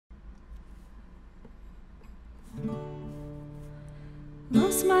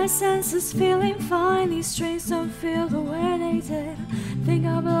lost my senses, feeling fine. These strings don't feel the way they did. Think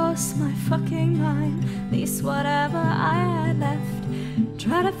I've lost my fucking mind. At least whatever I had left.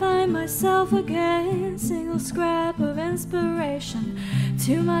 Try to find myself again. Single scrap of inspiration.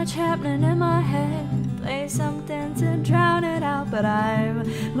 Too much happening in my head. Play something to drown it out, but I've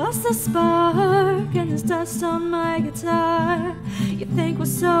lost the spark, and there's dust on my guitar. You think with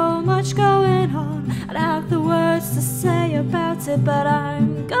so much going on I'd have the words to say about it, but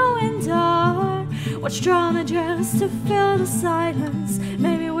I'm going dark. Watch drama just to fill the silence.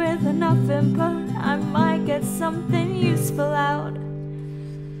 Maybe with enough input I might get something useful out.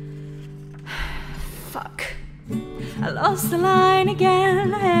 Fuck, I lost the line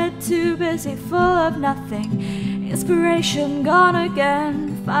again. Head too busy, full of nothing. Inspiration gone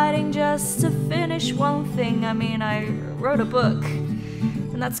again. Fighting just to finish one thing. I mean, I wrote a book,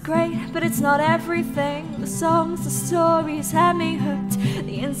 and that's great, but it's not everything. The songs, the stories had me hooked.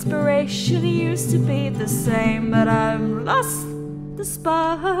 The inspiration used to be the same, but I've lost the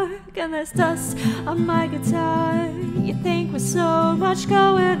spark, and there's dust on my guitar. You think with so much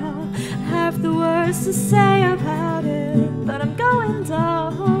going on I have the words to say about it, but I'm going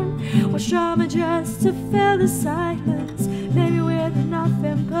down. Watch drama just to fill the silence. Maybe with enough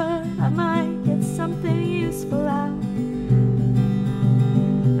input I might get something useful out.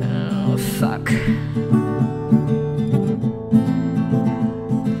 Oh, fuck.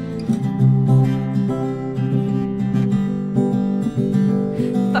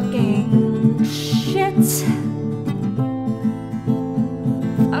 Fucking shit.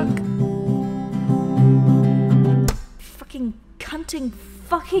 Fuck. Fucking cunting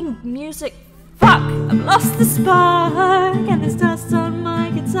fucking music. Fuck! I've lost the spark, and there's dust on my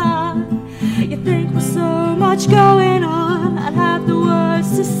guitar. You think with so much going on I'd have the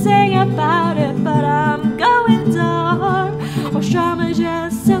words to sing about it, but I'm going dark. Watch drama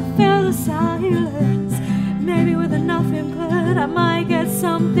just to fill the silence. Maybe with enough input I might get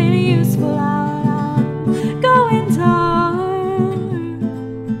something useful out.